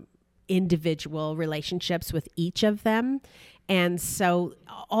individual relationships with each of them. And so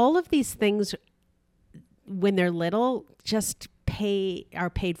all of these things, when they're little, just are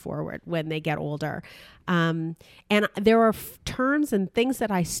paid forward when they get older. And there are terms and things that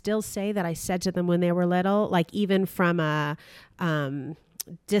I still say that I said to them when they were little, like even from a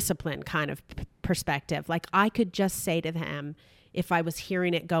discipline kind of perspective. Like I could just say to them, if I was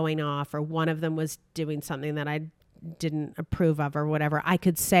hearing it going off or one of them was doing something that I didn't approve of or whatever, I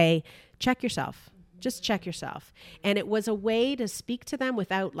could say, check yourself. Just check yourself. And it was a way to speak to them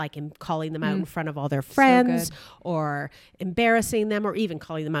without like calling them out in front of all their friends or embarrassing them or even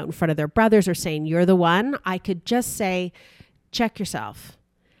calling them out in front of their brothers or saying, you're the one. I could just say, check yourself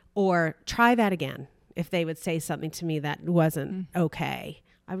or try that again. If they would say something to me that wasn't okay,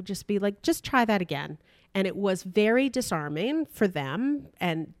 I would just be like, just try that again. And it was very disarming for them,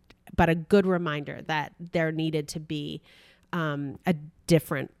 but a good reminder that there needed to be a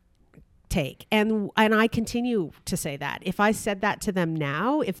different take. And I continue to say that. If I said that to them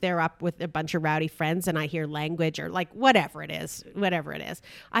now, if they're up with a bunch of rowdy friends and I hear language or like whatever it is,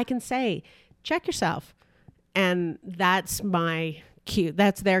 I can say, check yourself. And that's my cue.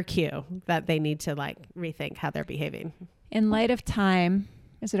 That's their cue that they need to like rethink how they're behaving. In light of time,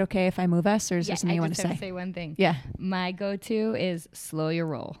 is it okay if I move us or is there something you want to say? I just have to say one thing. Yeah. My go-to is slow your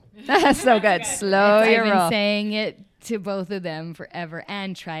roll. That's so good. Slow your roll. I've been saying it to both of them forever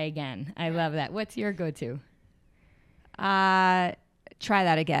and try again. I love that. What's your go-to? Try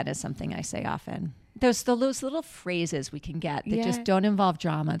that again is something I say often. Those little phrases we can get that just don't involve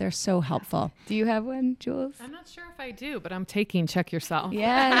drama. They're so helpful. Do you have one, Jules? I'm not sure if I do, but I'm taking check yourself.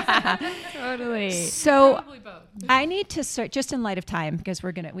 Yes, totally. So probably both. I need to start just in light of time because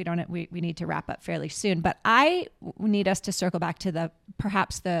we need to wrap up fairly soon. But I need us to circle back to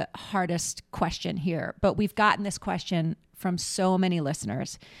perhaps the hardest question here. But we've gotten this question from so many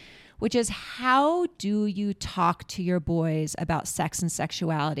listeners, which is how do you talk to your boys about sex and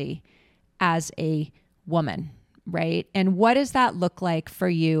sexuality as a woman, right? And what does that look like for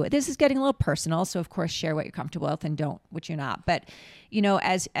you? This is getting a little personal, so of course share what you're comfortable with and don't what you're not. But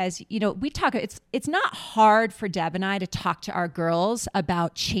as we talk, it's not hard for Deb and I to talk to our girls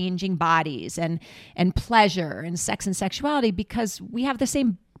about changing bodies and pleasure and sex and sexuality because we have the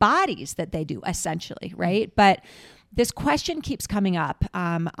same bodies that they do essentially, right? But this question keeps coming up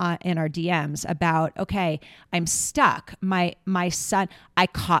in our DMs about, okay, I'm stuck. My son, I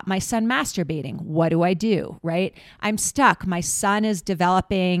caught my son masturbating. What do I do, right? I'm stuck. My son is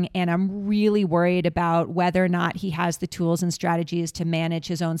developing and I'm really worried about whether or not he has the tools and strategies to manage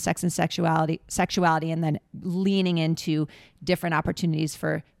his own sex and sexuality and then leaning into different opportunities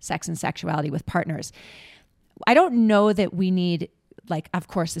for sex and sexuality with partners. I don't know that we need of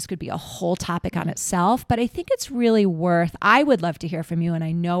course, this could be a whole topic on itself, but I think it's really I would love to hear from you. And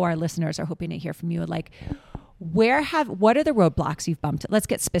I know our listeners are hoping to hear from you. Like, what are the roadblocks you've bumped? Let's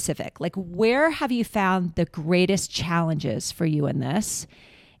get specific. Like, where have you found the greatest challenges for you in this?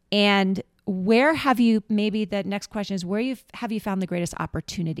 And where have you, maybe the next question is, have you found the greatest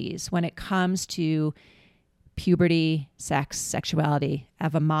opportunities when it comes to puberty, sex, sexuality,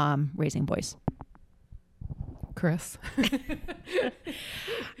 of a mom raising boys? Chris.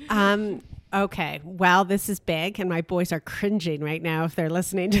 Okay. Well, this is big and my boys are cringing right now if they're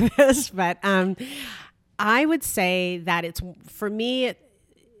listening to this, but I would say that for me,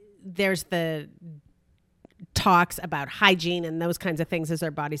 there's the talks about hygiene and those kinds of things as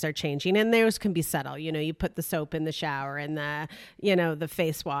their bodies are changing. And those can be subtle. You put the soap in the shower and the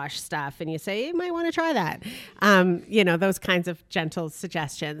face wash stuff and you say, you might want to try that. Those kinds of gentle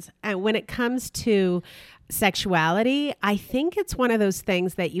suggestions. And when it comes to sexuality, I think it's one of those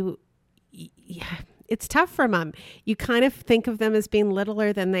things that it's tough for mom. You kind of think of them as being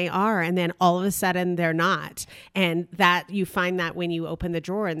littler than they are. And then all of a sudden they're not. And that you find that when you open the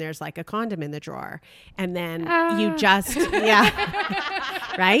drawer and there's like a condom in the drawer and then you just,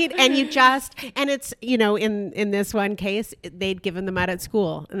 right? And it's, in this one case, they'd given them out at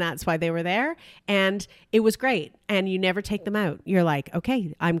school, and that's why they were there. And it was great. And you never take them out. You're like,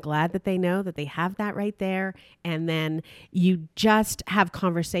 okay, I'm glad that they know that they have that right there. And then you just have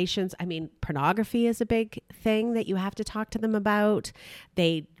conversations. I mean, pornography is a big thing that you have to talk to them about.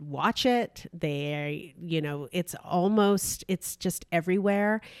 They watch it. It's just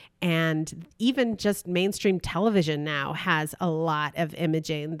everywhere. And even just mainstream television now has a lot of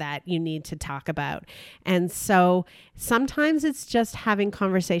imaging that you need to talk about. And so sometimes it's just having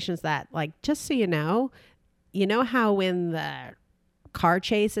conversations that, like, just so you know how when the car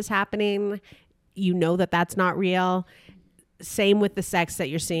chase is happening, that that's not real. Same with the sex that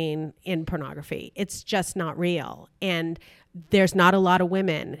you're seeing in pornography. It's just not real. And there's not a lot of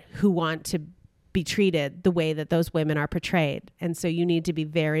women who want to be treated the way that those women are portrayed. And so you need to be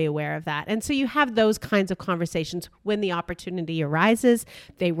very aware of that. And so you have those kinds of conversations when the opportunity arises.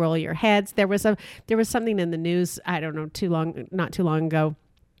 They roll your heads. There was something in the news, I don't know, not too long ago,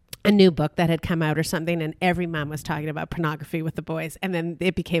 a new book that had come out or something, and every mom was talking about pornography with the boys. And then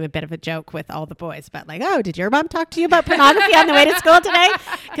it became a bit of a joke with all the boys, but like, oh, did your mom talk to you about pornography on the way to school today?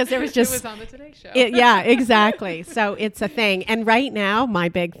 Because there was just... It was on the Today Show. Yeah, exactly. So it's a thing. And right now, my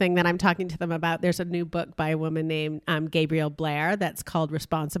big thing that I'm talking to them about, there's a new book by a woman named Gabrielle Blair that's called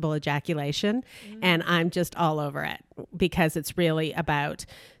Responsible Ejaculation. And I'm just all over it because it's really about...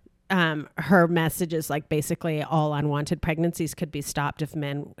 her message is like basically all unwanted pregnancies could be stopped if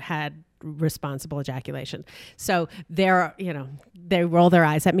men had responsible ejaculation. So they roll their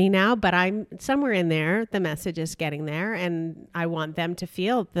eyes at me now, but I'm somewhere in there. The message is getting there, and I want them to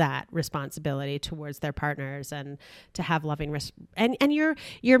feel that responsibility towards their partners and to have loving and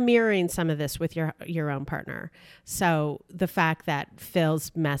you're mirroring some of this with your own partner. So the fact that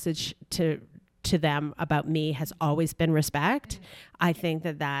Phil's message to them about me has always been respect. I think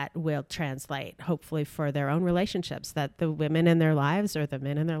that will translate hopefully for their own relationships, that the women in their lives or the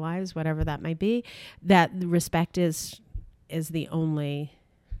men in their lives, whatever that might be, that respect is the only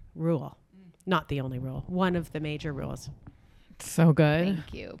rule, not the only rule, one of the major rules. So good.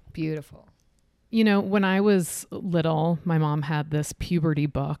 Thank you. Beautiful. When I was little, my mom had this puberty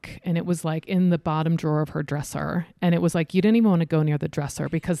book, and it was like in the bottom drawer of her dresser. And it was like, you didn't even want to go near the dresser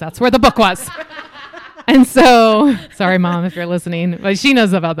because that's where the book was. And so, sorry, Mom, if you're listening, but she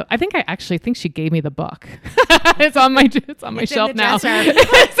knows about I actually think she gave me the book. It's on my shelf now.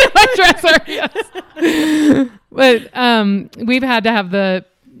 It's in my dresser. Yes. But we've had to have the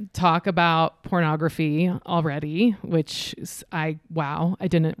talk about pornography already, which I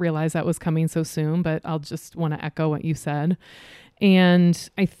didn't realize that was coming so soon, but I'll just want to echo what you said. And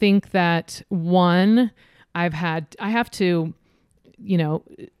I think that I have to,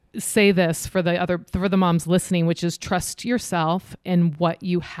 say this for the moms listening, which is trust yourself and what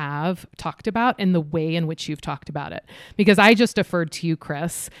you have talked about and the way in which you've talked about it. Because I just deferred to you,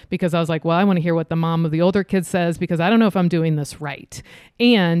 Chris, because I was like, well, I want to hear what the mom of the older kid says, because I don't know if I'm doing this right.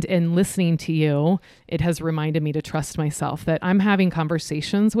 And in listening to you, it has reminded me to trust myself, that I'm having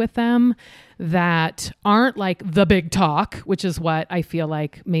conversations with them that aren't like the big talk, which is what I feel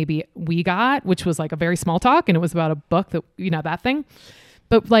like maybe we got, which was like a very small talk. And it was about a book that, that thing.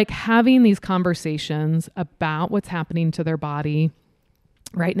 But like having these conversations about what's happening to their body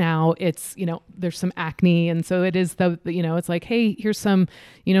right now, it's, there's some acne. And so it is it's like, hey, here's some,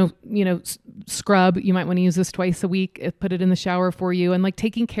 scrub. You might want to use this twice a week, put it in the shower for you, and like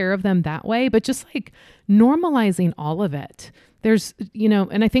taking care of them that way, but just like normalizing all of it. There's,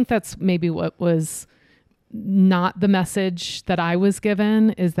 and I think that's maybe what was not the message that I was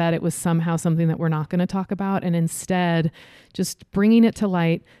given, is that it was somehow something that we're not going to talk about. And instead just bringing it to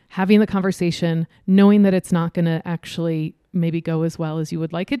light, having the conversation, knowing that it's not going to actually maybe go as well as you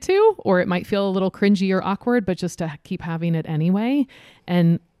would like it to, or it might feel a little cringy or awkward, but just to keep having it anyway.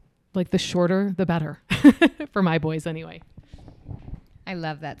 And like the shorter, the better for my boys anyway. I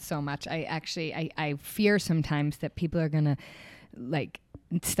love that so much. I fear sometimes that people are going to like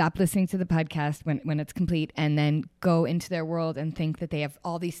stop listening to the podcast when it's complete and then go into their world and think that they have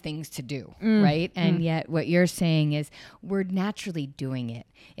all these things to do, right? And yet what you're saying is we're naturally doing it.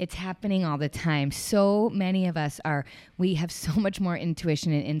 It's happening all the time. So many of us we have so much more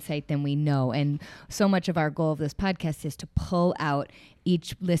intuition and insight than we know. And so much of our goal of this podcast is to pull out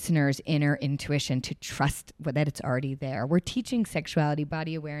each listener's inner intuition, to trust that it's already there. We're teaching sexuality,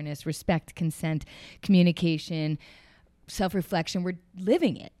 body awareness, respect, consent, communication, self-reflection. We're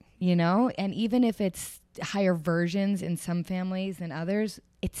living it, and even if it's higher versions in some families than others,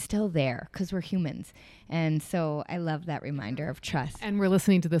 it's still there because we're humans. And so I love that reminder of trust. And we're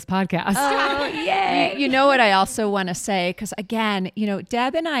listening to this podcast. Oh, yay. You know what I also want to say, because again,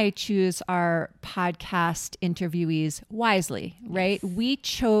 Deb and I choose our podcast interviewees wisely, right? Yes. We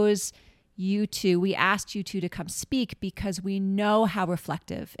chose you two, we asked you two to come speak because we know how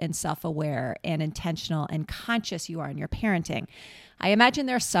reflective and self-aware and intentional and conscious you are in your parenting. I imagine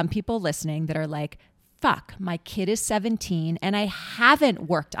there are some people listening that are like, fuck, my kid is 17 and I haven't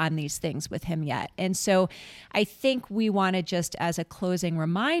worked on these things with him yet. And so I think we want to just, as a closing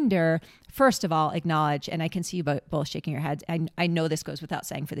reminder, first of all, acknowledge, and I can see you both shaking your heads. I know this goes without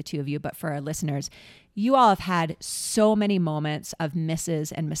saying for the two of you, but for our listeners, you all have had so many moments of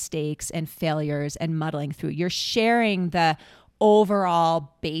misses and mistakes and failures and muddling through. You're sharing the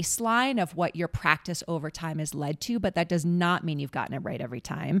overall baseline of what your practice over time has led to, but that does not mean you've gotten it right every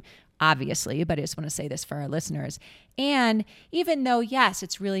time, obviously, but I just want to say this for our listeners. And even though, yes,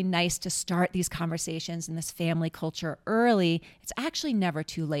 it's really nice to start these conversations in this family culture early, it's actually never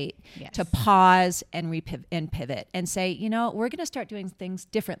too late to pause and pivot and say, we're going to start doing things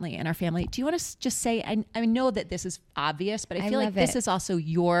differently in our family. Do you want to just say, I know that this is obvious, but I feel like this is also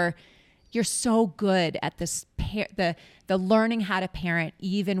you're so good at this, the learning how to parent,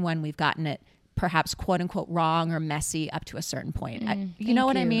 even when we've gotten it perhaps quote unquote wrong or messy up to a certain point. You know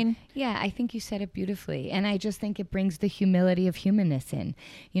what I mean? Yeah, I think you said it beautifully. And I just think it brings the humility of humanness in.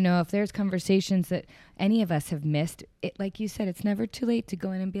 If there's conversations that any of us have missed, like you said, it's never too late to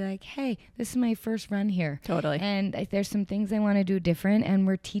go in and be like, hey, this is my first run here. Totally. And there's some things I want to do different. And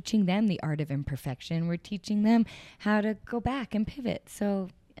we're teaching them the art of imperfection. We're teaching them how to go back and pivot. So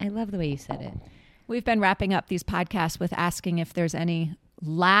I love the way you said it. We've been wrapping up these podcasts with asking if there's any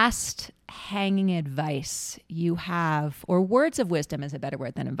last hanging advice you have, or words of wisdom is a better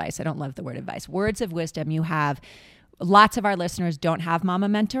word than advice. I don't love the word advice. Words of wisdom you have. Lots of our listeners don't have mama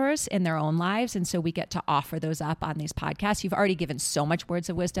mentors in their own lives, and so we get to offer those up on these podcasts. You've already given so much words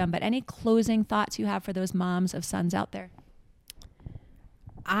of wisdom, but any closing thoughts you have for those moms of sons out there?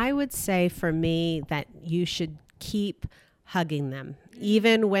 I would say for me that you should keep hugging them,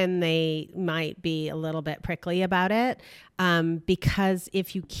 even when they might be a little bit prickly about it. Because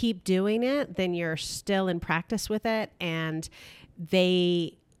if you keep doing it, then you're still in practice with it and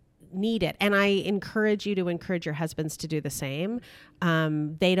they need it. And I encourage you to encourage your husbands to do the same.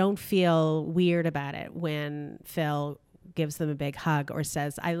 They don't feel weird about it when Phil gives them a big hug or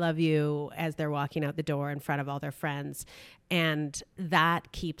says, I love you, as they're walking out the door in front of all their friends. And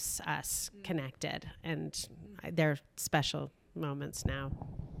that keeps us connected. And they're special moments now.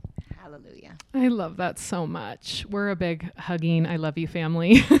 Hallelujah. I love that so much. We're a big hugging, I love you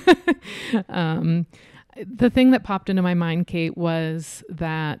family. The thing that popped into my mind, Kate, was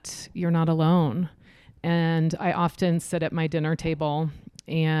that you're not alone. And I often sit at my dinner table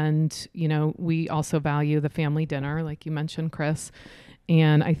and, we also value the family dinner, like you mentioned, Chris.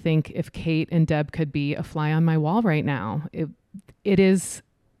 And I think if Kate and Deb could be a fly on my wall right now, it is,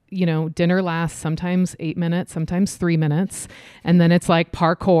 dinner lasts sometimes 8 minutes, sometimes 3 minutes. And then it's like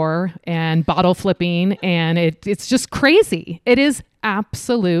parkour and bottle flipping. And it's just crazy. It is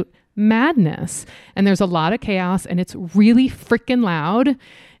absolute madness. And there's a lot of chaos and it's really freaking loud.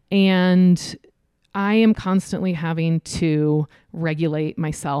 And I am constantly having to regulate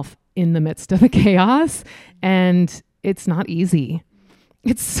myself in the midst of the chaos. And it's not easy.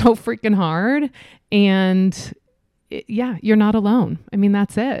 It's so freaking hard. And you're not alone. I mean,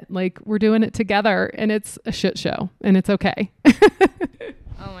 that's it. Like, we're doing it together and it's a shit show and it's okay.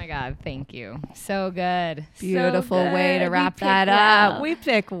 Oh my God. Thank you. So good. Beautiful so good. way to wrap that up. We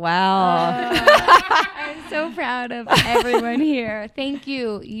pick well. I'm so proud of everyone here. Thank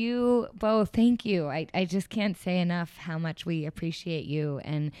you. You both. Thank you. I just can't say enough how much we appreciate you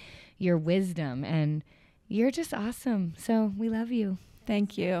and your wisdom, and you're just awesome. So we love you.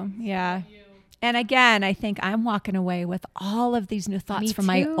 Thank you. Yeah. And again, I think I'm walking away with all of these new thoughts from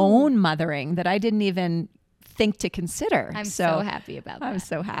my own mothering that I didn't even think to consider. I'm so happy about that. I'm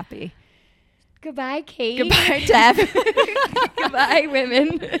so happy. Goodbye, Kate. Goodbye, Deb. Goodbye,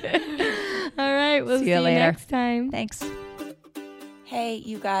 women. All right. We'll see you later. Next time. Thanks. Hey,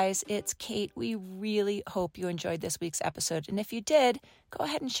 you guys, it's Kate. We really hope you enjoyed this week's episode. And if you did, go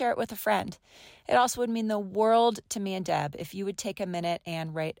ahead and share it with a friend. It also would mean the world to me and Deb if you would take a minute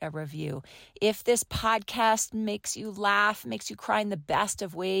and write a review. If this podcast makes you laugh, makes you cry in the best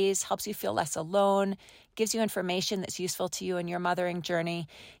of ways, helps you feel less alone, gives you information that's useful to you in your mothering journey,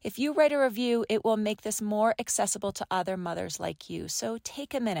 if you write a review, it will make this more accessible to other mothers like you. So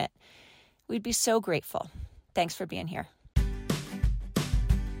take a minute. We'd be so grateful. Thanks for being here.